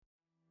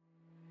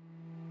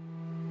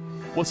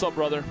What's up,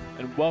 brother,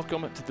 and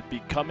welcome to the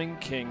Becoming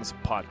Kings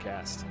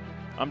podcast.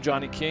 I'm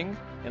Johnny King,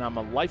 and I'm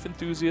a life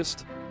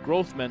enthusiast,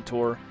 growth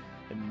mentor,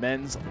 and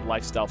men's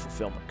lifestyle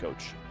fulfillment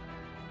coach.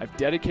 I've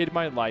dedicated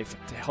my life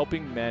to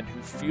helping men who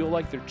feel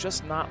like they're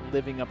just not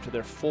living up to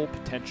their full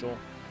potential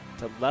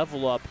to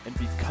level up and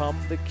become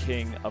the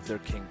king of their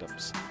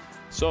kingdoms.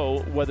 So,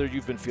 whether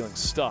you've been feeling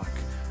stuck,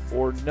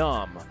 or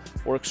numb,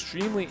 or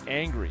extremely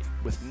angry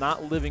with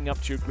not living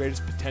up to your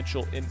greatest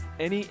potential in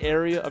any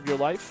area of your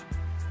life,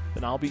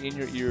 then I'll be in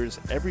your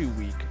ears every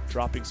week,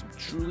 dropping some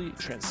truly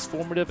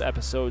transformative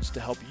episodes to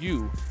help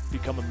you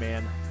become a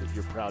man that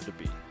you're proud to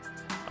be.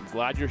 I'm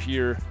glad you're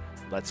here.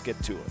 Let's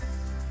get to it.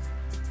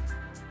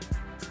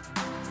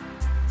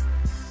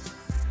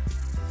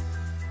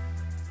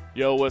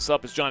 Yo, what's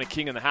up? It's Johnny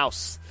King in the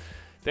house.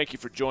 Thank you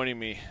for joining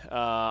me.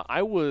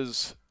 I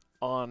was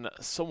on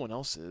someone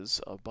else's,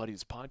 a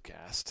buddy's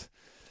podcast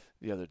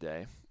the other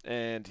day,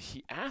 and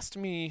he asked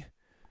me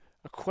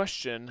a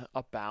question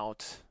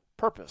about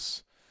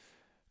purpose.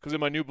 Because in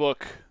my new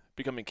book,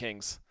 Becoming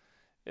Kings,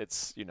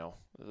 it's,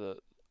 the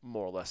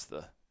more or less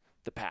the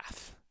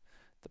path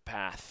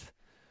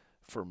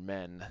for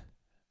men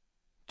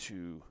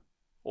to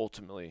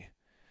ultimately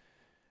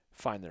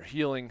find their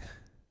healing,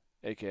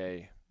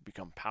 aka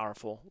become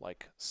powerful,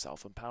 like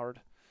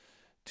self-empowered,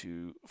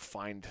 to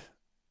find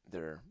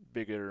their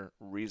bigger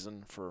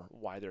reason for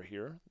why they're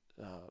here,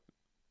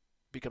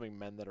 becoming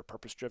men that are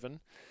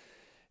purpose-driven,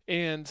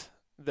 and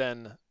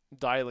then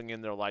dialing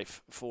in their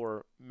life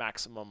for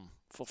maximum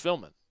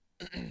fulfillment.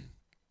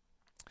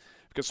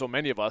 Because so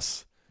many of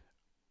us,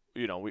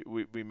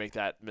 we make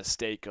that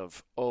mistake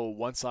of,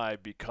 once I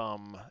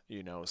become,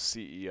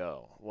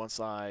 CEO, once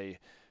I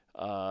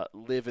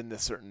live in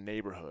this certain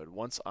neighborhood,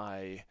 once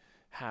I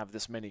have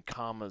this many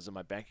commas in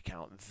my bank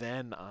account,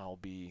 then I'll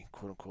be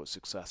quote unquote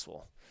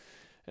successful.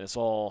 And it's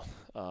all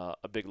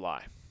a big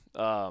lie.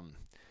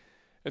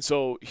 And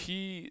so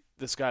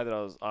this guy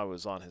that I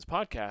was on his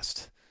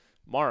podcast,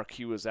 Mark,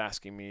 he was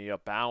asking me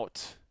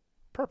about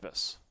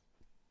purpose.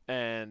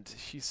 And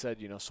he said,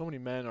 so many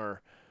men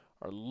are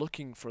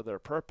looking for their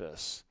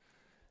purpose.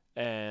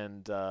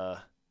 And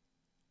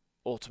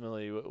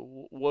ultimately,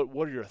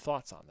 what are your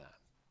thoughts on that?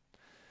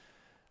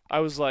 I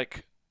was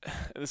like,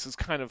 this is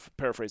kind of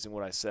paraphrasing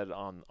what I said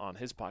on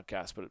his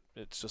podcast, but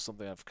it's just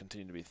something I've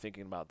continued to be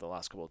thinking about the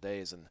last couple of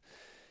days. And,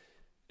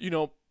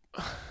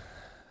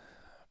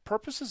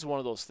 purpose is one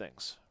of those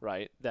things,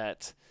 right,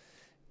 that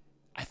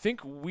I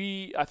think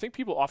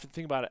people often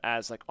think about it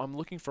as like, I'm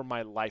looking for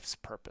my life's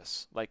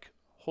purpose. Like,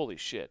 holy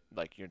shit,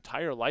 like your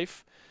entire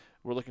life,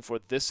 we're looking for,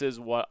 this is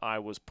what I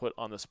was put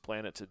on this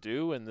planet to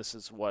do, and this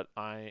is what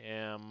I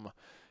am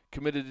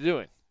committed to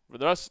doing for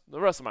the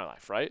rest of my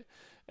life, right?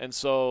 And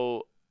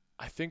so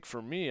I think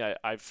for me,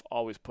 I've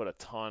always put a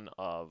ton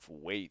of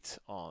weight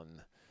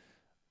on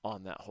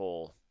that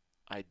whole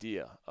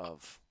idea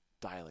of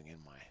dialing in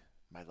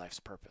my life's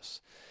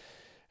purpose.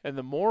 And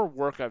the more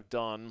work I've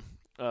done,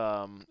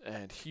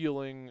 and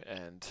healing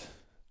and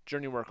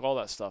journey work, all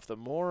that stuff, the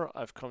more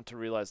I've come to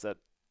realize that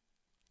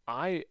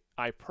I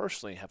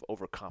personally have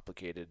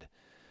overcomplicated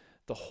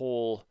the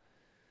whole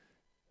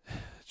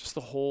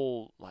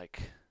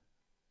like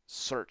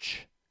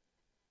search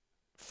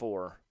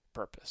for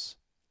purpose.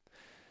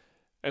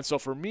 And so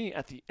for me,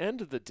 at the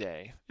end of the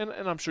day, and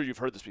I'm sure you've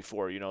heard this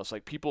before, it's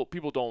like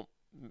people don't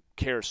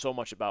care so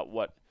much about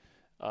what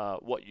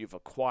you've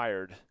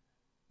acquired.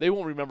 They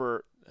won't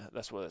remember.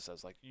 That's what it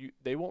says. Like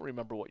they won't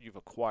remember what you've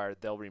acquired.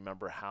 They'll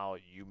remember how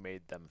you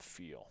made them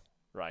feel,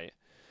 right?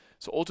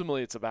 So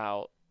ultimately, it's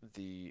about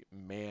the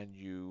man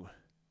you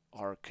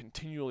are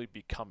continually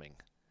becoming.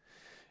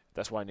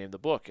 That's why I named the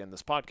book and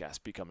this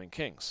podcast Becoming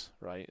Kings,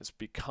 right? It's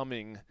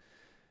becoming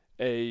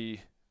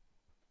a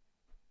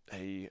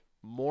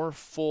more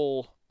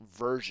full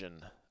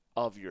version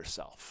of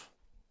yourself.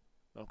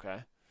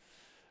 Okay.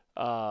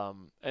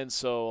 And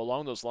so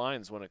along those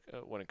lines, when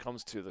it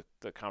comes to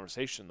the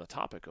conversation, the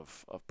topic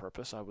of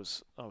purpose, I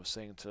was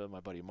saying to my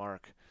buddy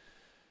Mark,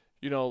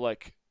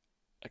 like,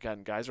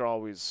 again, guys are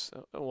always,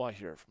 I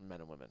hear it from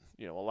men and women,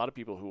 a lot of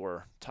people who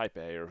are type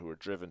A or who are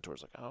driven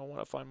towards like, I want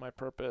to find my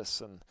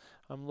purpose and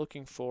I'm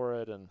looking for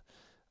it. And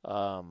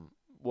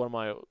one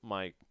of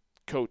my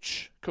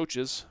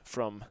coaches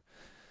from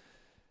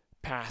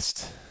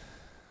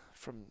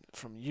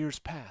years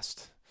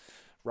past,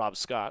 Rob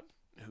Scott,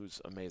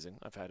 who's amazing.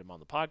 I've had him on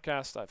the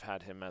podcast. I've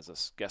had him as a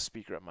guest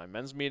speaker at my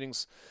men's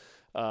meetings.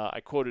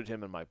 I quoted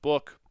him in my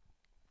book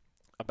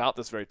about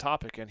this very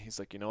topic, and he's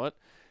like, you know what?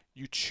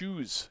 You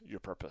choose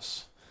your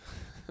purpose.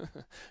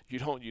 You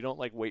don't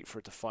like wait for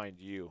it to find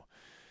you,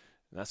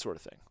 and that sort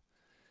of thing.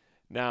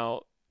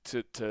 Now,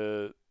 to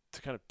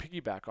kind of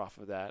piggyback off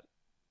of that,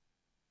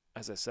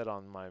 as I said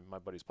on my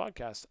buddy's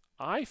podcast,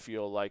 I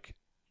feel like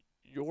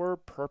your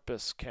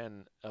purpose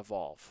can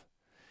evolve.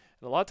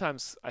 And a lot of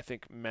times I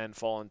think men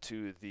fall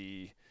into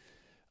the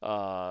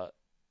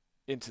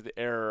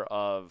error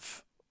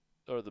of,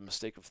 or the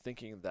mistake of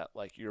thinking that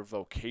like your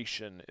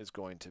vocation is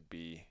going to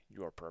be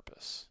your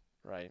purpose,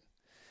 right?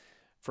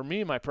 For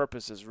me, my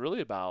purpose is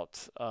really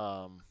about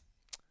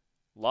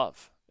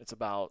love. It's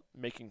about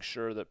making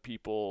sure that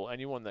people,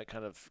 anyone that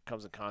kind of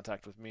comes in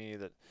contact with me,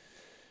 that,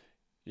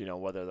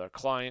 whether they're a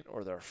client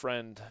or they're a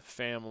friend,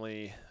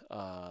 family,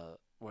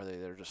 whether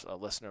they're just a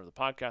listener of the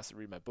podcast and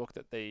read my book,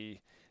 that they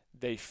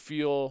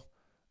feel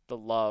the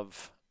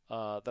love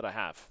that I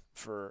have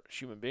for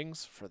human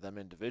beings, for them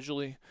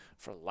individually,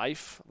 for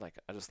life. Like,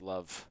 I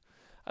love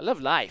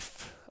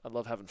life. I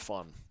love having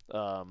fun.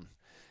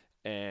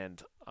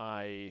 And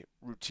I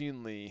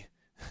routinely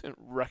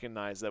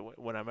recognize that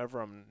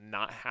whenever I'm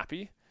not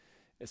happy,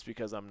 it's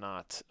because I'm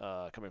not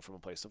coming from a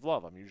place of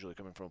love. I'm usually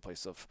coming from a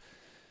place of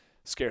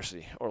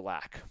scarcity or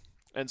lack.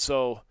 And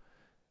so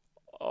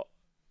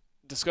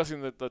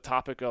discussing the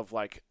topic of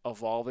like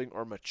evolving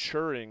or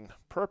maturing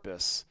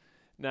purpose,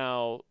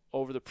 now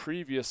over the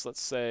previous,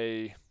 let's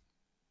say,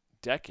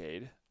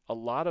 decade,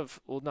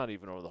 not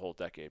even over the whole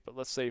decade, but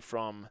let's say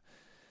from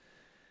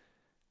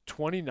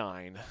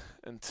 29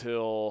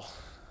 until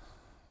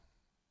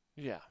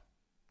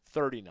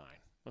 39.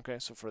 Okay,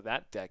 so for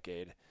that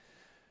decade,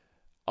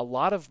 a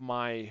lot of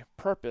my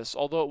purpose,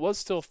 although it was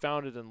still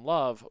founded in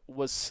love,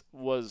 was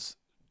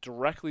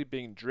directly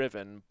being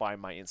driven by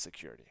my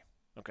insecurity.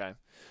 Okay,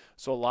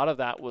 so a lot of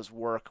that was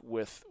work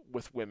with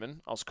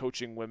women. I was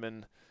coaching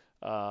women,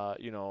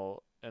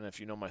 and if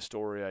you know my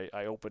story,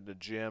 I opened a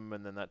gym,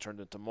 and then that turned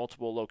into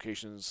multiple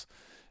locations,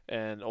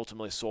 and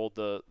ultimately sold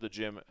the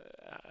gym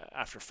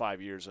after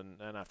 5 years,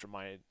 and after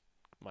my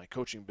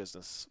coaching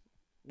business,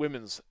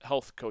 women's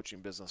health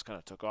coaching business, kind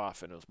of took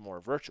off, and it was more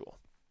virtual.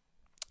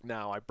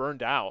 Now I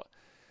burned out,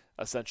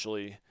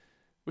 essentially,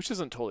 which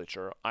isn't totally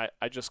true. I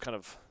just kind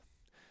of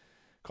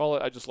call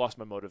it, I just lost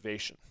my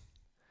motivation.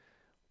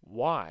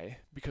 Why?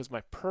 Because my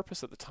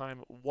purpose at the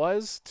time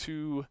was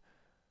to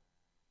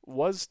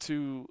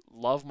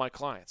love my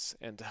clients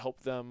and to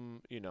help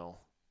them,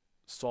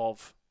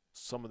 solve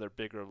some of their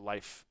bigger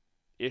life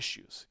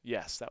issues.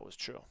 Yes, that was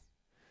true.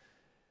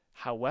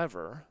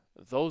 However,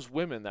 those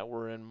women that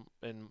were in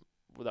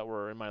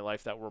my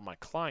life, that were my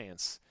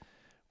clients,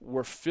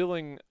 were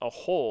filling a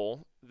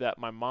hole that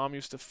my mom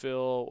used to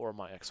fill, or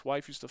my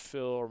ex-wife used to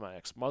fill, or my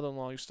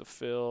ex-mother-in-law used to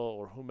fill,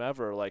 or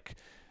whomever. Like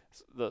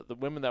the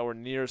women that were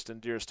nearest and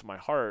dearest to my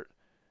heart,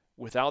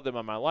 without them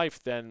in my life,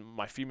 then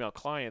my female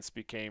clients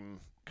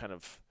became kind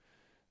of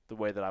the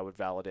way that I would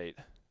validate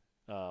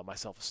my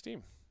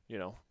self-esteem,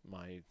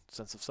 my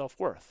sense of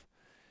self-worth.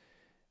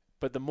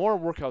 But the more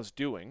work I was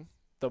doing,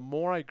 the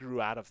more I grew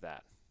out of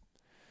that.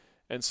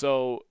 And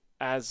so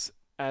as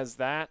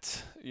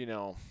that,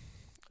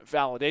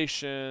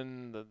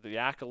 validation, the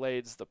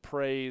accolades, the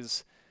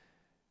praise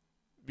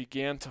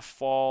began to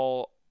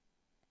fall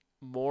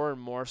more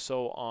and more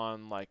so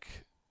on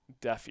like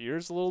deaf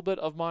ears a little bit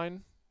of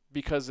mine,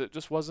 because it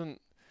just wasn't,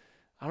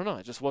 I don't know,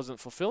 it just wasn't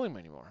fulfilling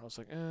me anymore. I was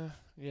like,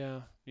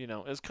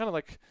 it's kind of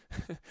like,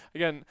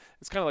 again,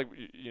 it's kind of like,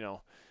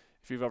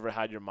 if you've ever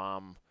had your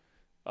mom,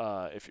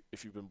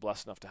 if you've been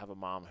blessed enough to have a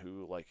mom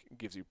who like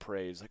gives you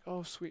praise, like,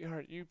 oh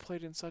sweetheart, you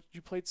played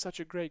such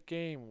a great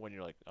game, when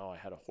you're like, oh, I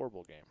had a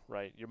horrible game,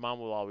 right? Your mom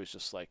will always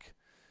just like,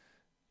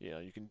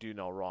 you can do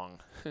no wrong,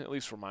 at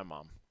least for my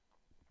mom.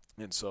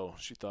 And so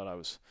she thought I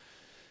was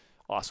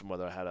awesome,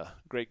 whether I had a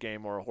great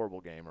game or a horrible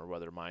game, or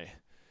whether my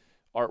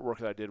artwork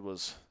that I did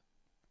was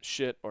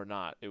shit or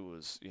not. It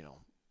was,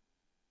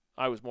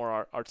 I was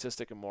more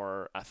artistic and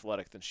more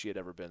athletic than she had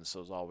ever been.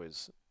 So it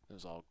was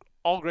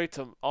all great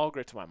to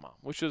my mom,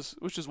 which is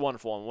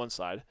wonderful on one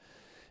side.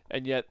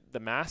 And yet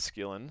the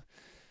masculine,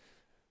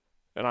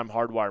 and I'm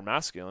hardwired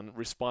masculine,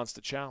 responds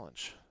to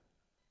challenge,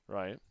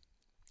 right?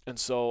 And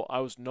so I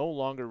was no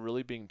longer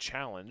really being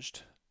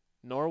challenged,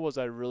 nor was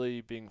I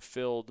really being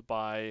filled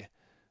by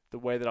the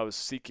way that I was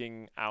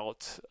seeking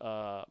out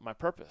my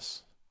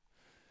purpose.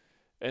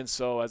 And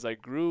so as I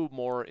grew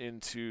more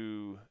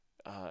into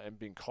and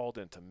being called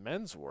into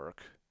men's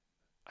work,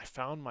 I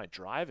found my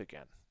drive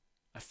again.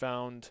 I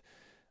found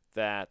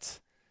that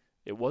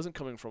it wasn't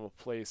coming from a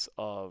place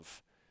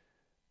of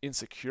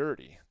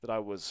insecurity that I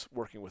was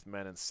working with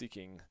men and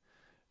seeking,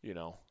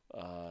 the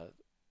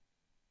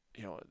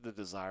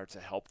desire to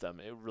help them.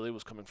 It really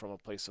was coming from a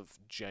place of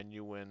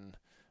genuine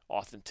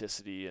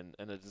authenticity and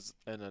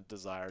a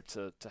desire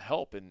to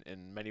help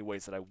in many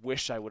ways that I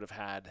wish I would have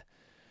had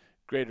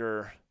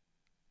greater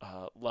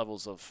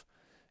levels of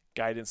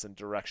guidance and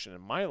direction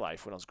in my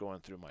life when I was going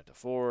through my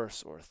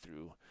divorce, or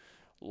through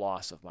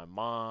loss of my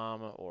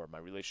mom, or my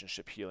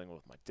relationship healing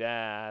with my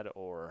dad,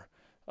 or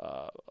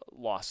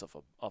loss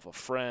of a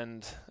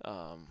friend.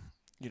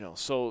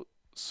 So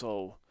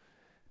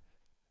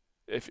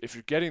if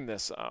you're getting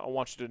this, I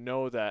want you to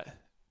know that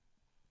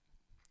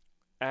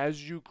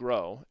as you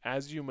grow,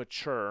 as you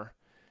mature,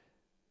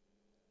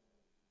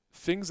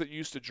 things that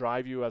used to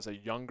drive you as a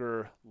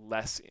younger,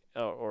 less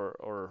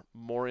or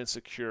more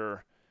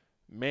insecure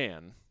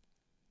man,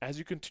 as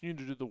you continue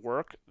to do the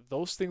work,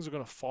 those things are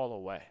going to fall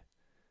away.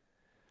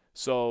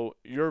 So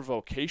your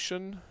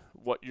vocation,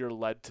 what you're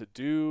led to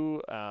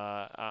do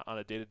on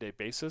a day-to-day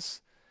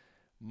basis,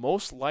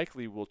 most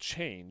likely will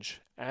change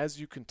as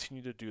you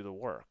continue to do the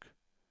work.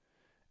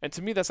 And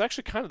to me, that's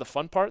actually kind of the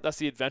fun part. That's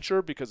the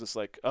adventure, because it's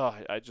like, oh,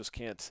 I just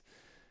can't.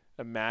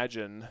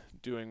 imagine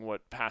doing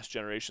what past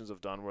generations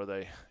have done, where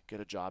they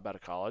get a job out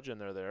of college and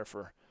they're there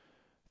for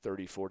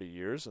 30, 40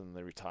 years and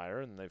they retire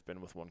and they've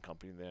been with one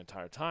company the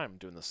entire time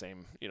doing the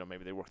same,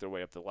 maybe they work their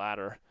way up the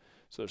ladder.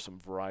 So there's some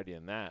variety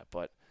in that.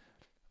 But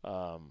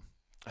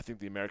I think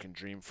the American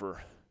dream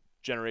for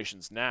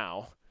generations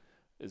now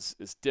is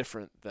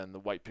different than the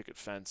white picket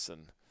fence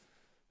and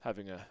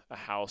having a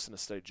house and a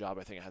steady job.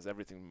 I think it has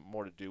everything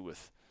more to do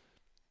with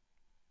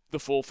the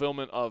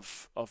fulfillment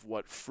of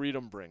what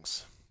freedom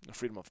brings, the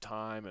freedom of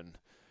time and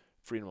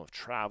freedom of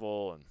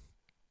travel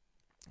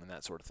and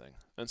that sort of thing.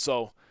 And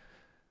so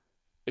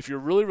if you're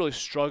really, really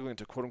struggling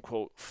to quote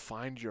unquote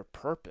find your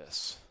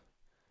purpose,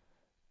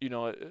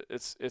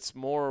 it's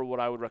more what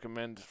I would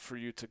recommend for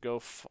you to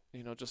go,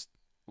 just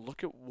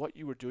look at what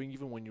you were doing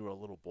even when you were a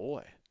little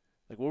boy.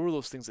 Like, what were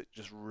those things that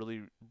just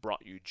really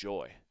brought you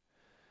joy?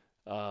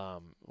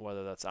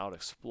 Whether that's out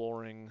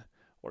exploring,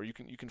 or you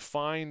can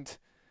find,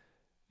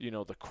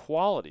 the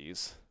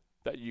qualities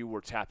that you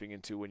were tapping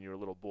into when you were a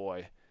little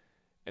boy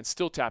and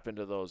still tap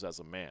into those as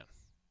a man.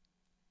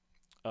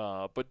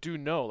 But do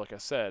know, like I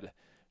said,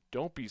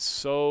 don't be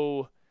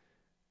so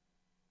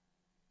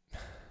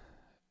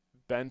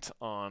bent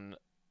on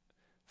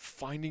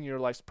finding your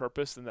life's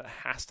purpose and that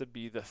has to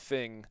be the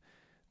thing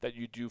that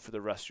you do for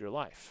the rest of your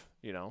life.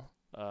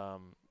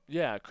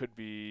 It could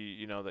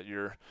be, that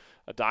you're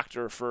a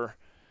doctor for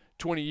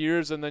 20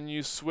 years and then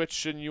you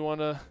switch and you want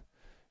to,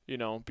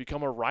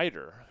 become a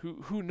writer.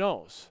 Who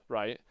knows,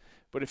 right?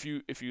 But if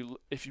you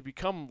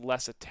become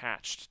less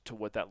attached to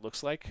what that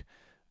looks like,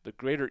 the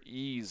greater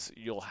ease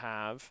you'll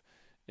have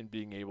in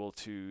being able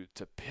to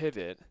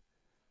pivot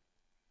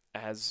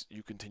as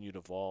you continue to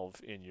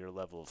evolve in your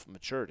level of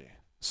maturity.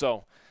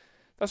 So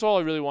that's all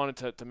I really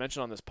wanted to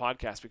mention on this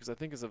podcast, because I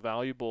think it's a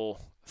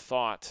valuable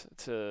thought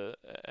to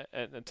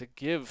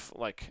give,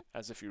 like,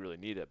 as if you really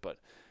need it, but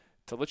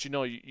to let you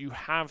know you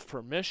have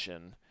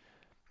permission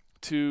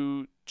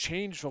to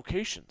change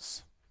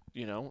vocations,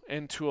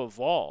 and to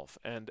evolve.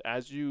 And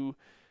as you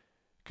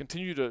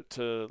continue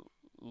to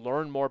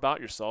learn more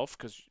about yourself,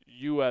 because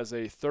you as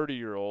a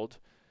 30-year-old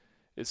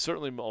is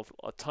certainly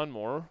a ton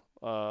more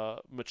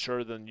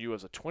mature than you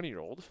as a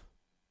 20-year-old,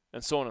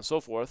 and so on and so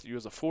forth. You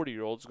as a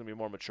 40-year-old is going to be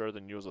more mature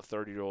than you as a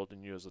 30-year-old,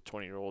 and you as a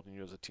 20-year-old, and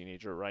you as a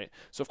teenager, right?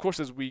 So, of course,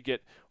 as we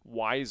get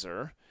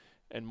wiser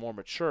and more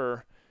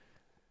mature,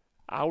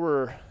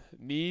 our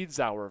needs,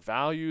 our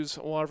values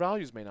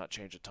may not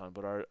change a ton,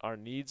 but our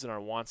needs and our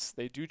wants,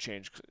 they do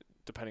change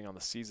depending on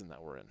the season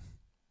that we're in.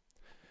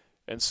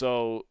 And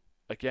so,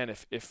 again,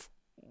 if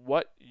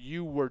what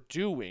you were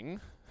doing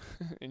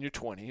in your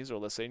 20s, or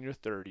let's say in your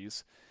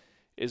 30s,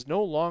 is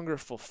no longer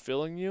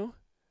fulfilling you,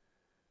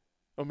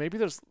 or maybe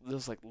there's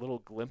like little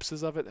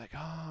glimpses of it, like,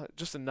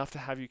 just enough to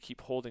have you keep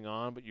holding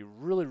on, but you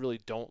really, really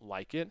don't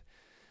like it,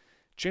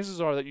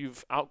 chances are that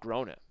you've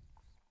outgrown it.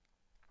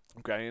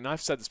 Okay, and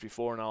I've said this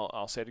before, and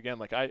I'll say it again.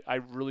 Like, I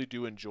really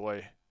do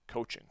enjoy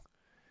coaching,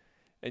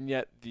 and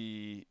yet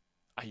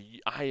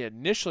I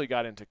initially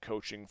got into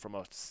coaching from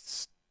a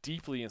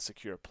deeply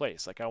insecure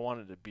place. Like, I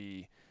wanted to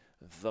be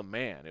the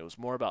man. It was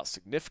more about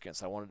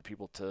significance. I wanted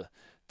people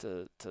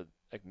to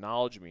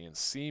acknowledge me and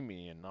see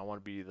me, and I want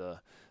to be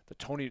the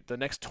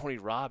next Tony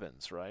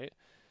Robbins, right?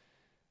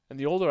 And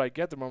the older I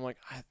get, the more I'm like,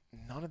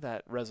 none of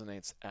that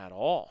resonates at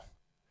all.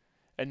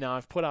 And now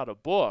I've put out a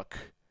book,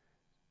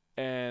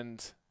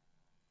 and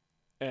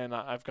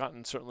I've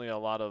gotten certainly a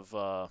lot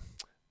of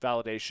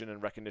validation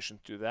and recognition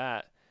through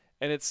that,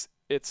 and it's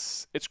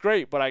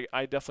great. But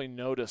I definitely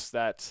notice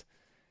that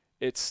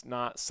it's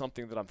not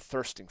something that I'm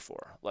thirsting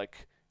for.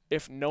 Like,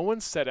 if no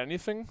one said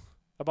anything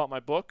about my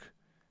book,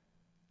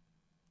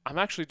 I'm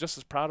actually just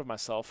as proud of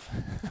myself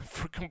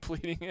for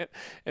completing it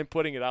and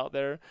putting it out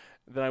there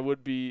than I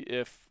would be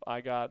if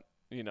I got,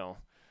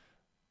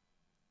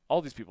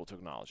 all these people to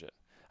acknowledge it.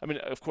 I mean,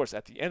 of course,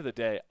 at the end of the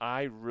day,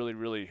 I really,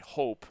 really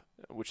hope,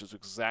 which is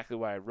exactly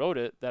why I wrote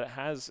it, that it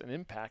has an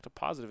impact, a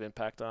positive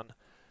impact on,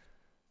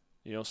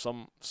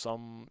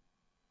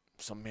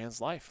 some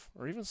man's life,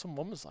 or even some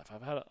woman's life.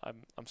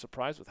 I'm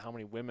surprised with how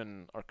many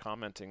women are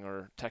commenting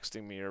or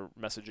texting me or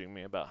messaging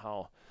me about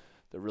how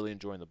they're really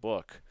enjoying the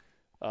book.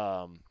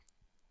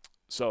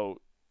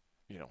 So,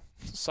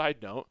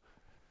 side note,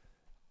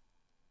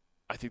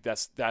 I think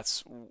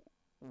that's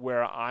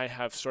where I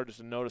have started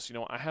to notice,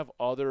 I have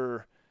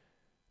other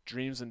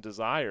dreams and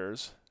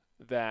desires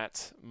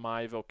that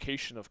my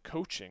vocation of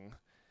coaching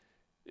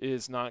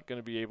is not going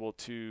to be able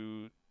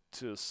to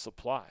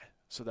supply.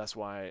 So that's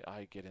why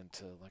I get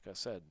into, like I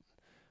said,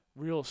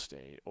 real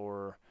estate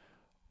or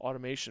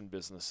automation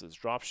businesses,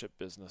 dropship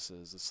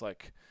businesses. It's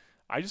like,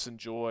 I just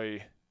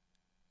enjoy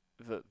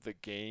the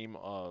game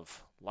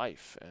of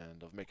life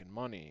and of making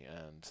money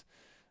and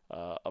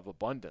of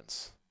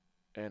abundance.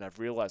 And I've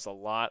realized a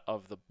lot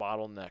of the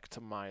bottleneck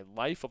to my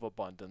life of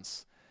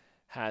abundance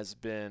has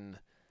been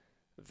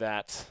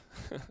that,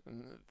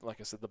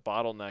 like I said, the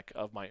bottleneck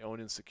of my own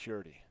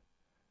insecurity.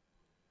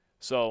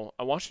 So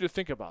I want you to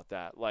think about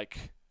that.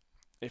 Like,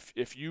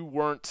 if you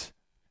weren't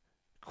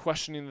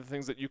questioning the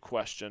things that you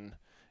question,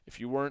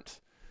 if you weren't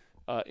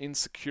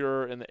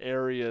insecure in the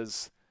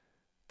areas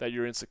that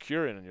you're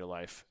insecure in your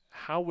life,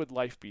 how would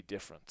life be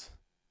different?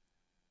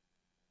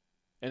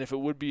 And if it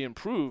would be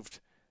improved,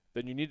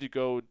 then you need to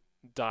go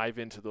dive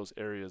into those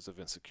areas of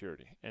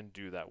insecurity and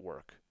do that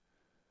work.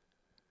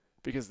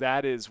 Because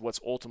that is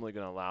what's ultimately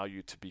going to allow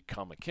you to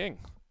become a king,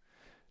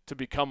 to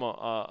become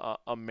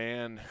a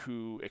man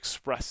who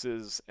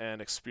expresses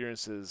and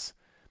experiences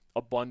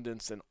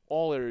abundance in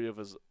all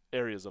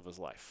areas of his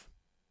life.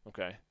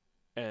 Okay?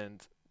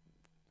 And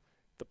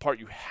the part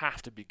you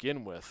have to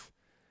begin with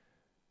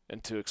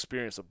and to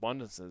experience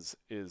abundance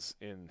is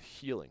in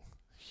healing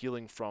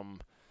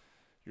from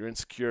your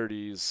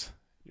insecurities,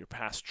 your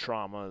past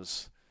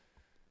traumas,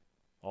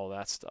 all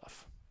that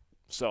stuff.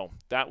 So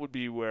that would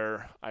be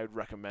where I would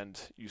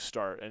recommend you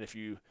start. And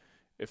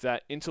if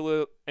that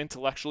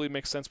intellectually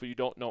makes sense, but you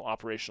don't know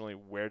operationally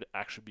where to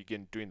actually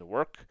begin doing the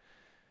work,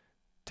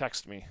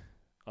 text me,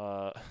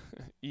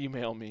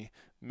 email me,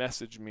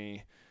 message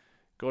me,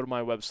 go to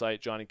my website,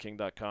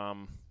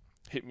 johnnyking.com,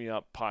 hit me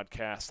up,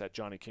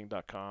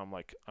 podcast@johnnyking.com.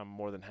 Like, I'm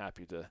more than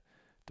happy to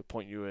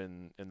point you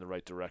in the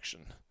right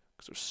direction,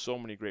 because there's so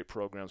many great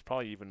programs,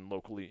 probably even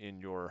locally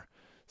in your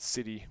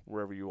city,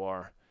 wherever you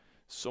are.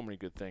 So many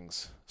good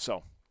things.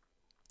 So,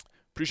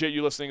 appreciate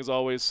you listening as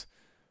always.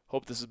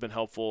 Hope this has been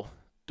helpful.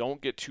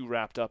 Don't get too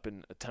wrapped up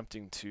in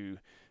attempting to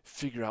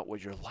figure out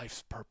what your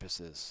life's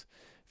purpose is.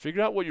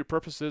 Figure out what your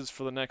purpose is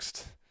for the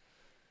next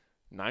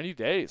 90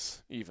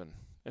 days even.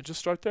 And just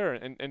start there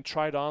and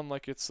try it on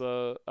like it's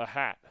a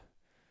hat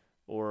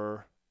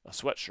or a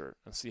sweatshirt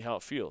and see how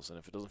it feels. And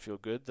if it doesn't feel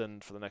good, then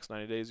for the next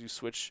 90 days you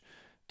switch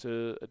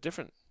to a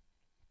different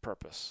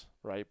purpose,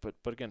 right? But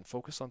again,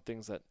 focus on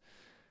things that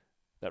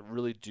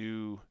really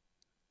do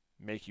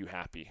make you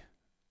happy.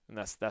 And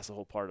that's the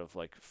whole part of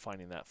like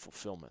finding that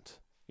fulfillment.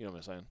 You know what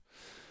I'm saying?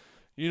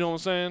 You know what I'm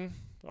saying?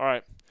 All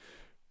right.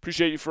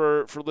 Appreciate you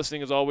for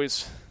listening as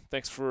always.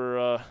 Thanks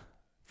for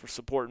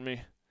supporting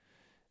me.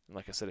 And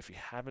like I said, if you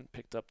haven't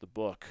picked up the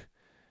book,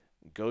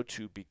 go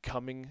to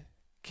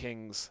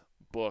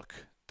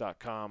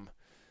becomingkingsbook.com.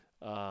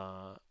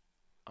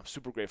 I'm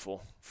super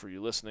grateful for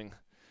you listening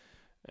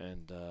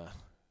and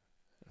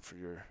for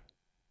your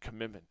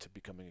commitment to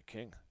becoming a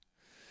king.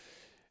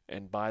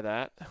 And by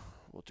that,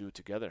 we'll do it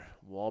together.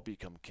 We'll all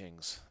become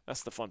kings.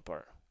 That's the fun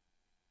part.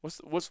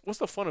 What's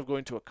the fun of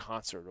going to a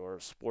concert or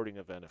a sporting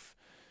event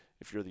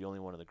if you're the only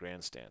one in the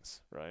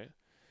grandstands, right?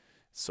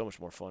 It's so much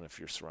more fun if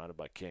you're surrounded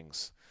by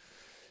kings.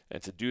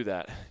 And to do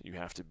that, you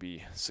have to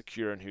be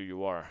secure in who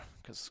you are,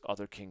 because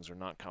other kings are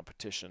not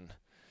competition.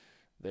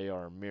 They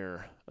are a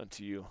mirror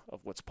unto you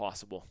of what's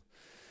possible.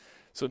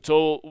 So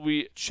until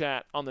we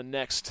chat on the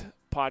next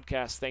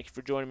podcast, thank you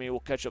for joining me.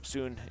 We'll catch up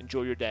soon.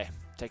 Enjoy your day.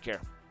 Take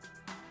care.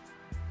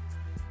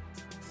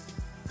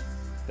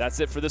 That's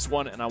it for this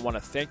one, and I want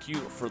to thank you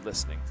for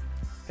listening.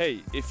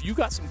 Hey, if you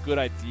got some good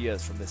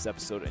ideas from this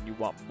episode and you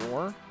want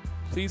more,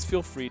 please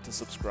feel free to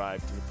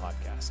subscribe to the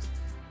podcast.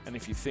 And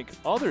if you think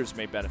others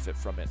may benefit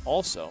from it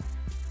also,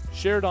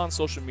 share it on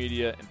social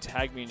media and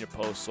tag me in your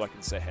post so I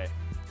can say hey.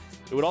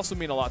 It would also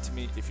mean a lot to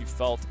me if you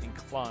felt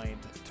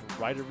inclined to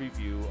write a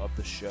review of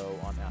the show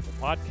on Apple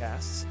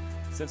Podcasts,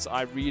 since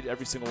I read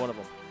every single one of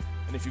them.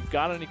 And if you've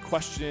got any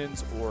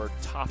questions or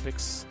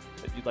topics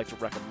that you'd like to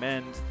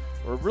recommend,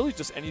 or really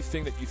just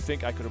anything that you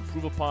think I could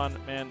improve upon,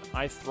 man,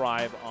 I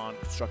thrive on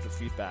constructive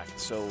feedback.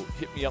 So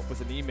hit me up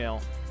with an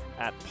email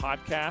at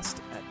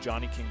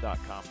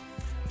podcast@johnnyking.com.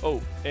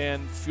 Oh,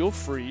 and feel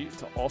free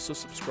to also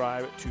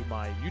subscribe to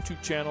my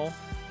YouTube channel,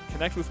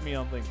 connect with me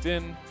on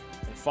LinkedIn,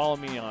 and follow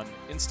me on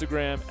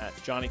Instagram at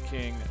Johnny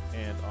King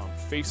and on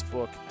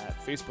Facebook at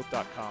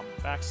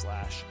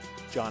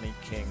facebook.com/Johnny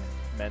King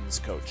Men's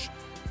Coach.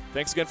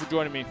 Thanks again for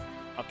joining me.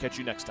 I'll catch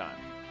you next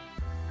time.